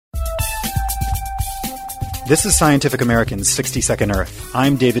This is Scientific American's 60-Second Earth.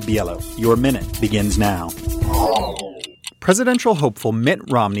 I'm David Biello. Your minute begins now. Presidential hopeful Mitt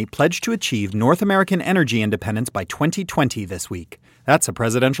Romney pledged to achieve North American energy independence by 2020 this week. That's a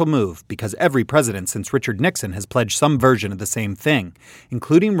presidential move because every president since Richard Nixon has pledged some version of the same thing,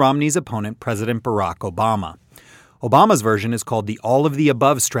 including Romney's opponent, President Barack Obama. Obama's version is called the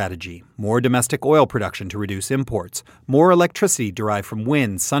all-of-the-above strategy: more domestic oil production to reduce imports, more electricity derived from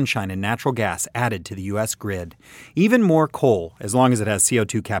wind, sunshine, and natural gas added to the U.S. grid, even more coal, as long as it has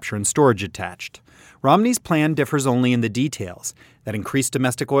CO2 capture and storage attached. Romney's plan differs only in the details, that increased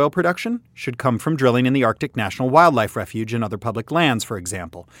domestic oil production should come from drilling in the Arctic National Wildlife Refuge and other public lands, for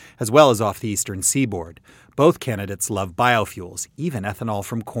example, as well as off the eastern seaboard. Both candidates love biofuels, even ethanol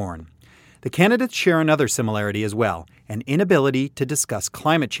from corn. The candidates share another similarity as well, an inability to discuss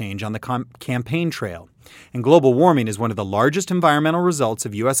climate change on the campaign trail. And global warming is one of the largest environmental results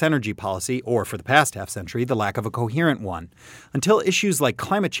of U.S. energy policy, or for the past half-century, the lack of a coherent one. Until issues like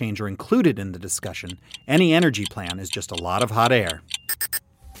climate change are included in the discussion, any energy plan is just a lot of hot air.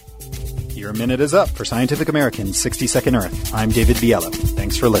 Your minute is up for Scientific American's 60-Second Earth. I'm David Biello.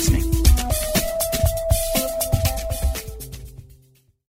 Thanks for listening.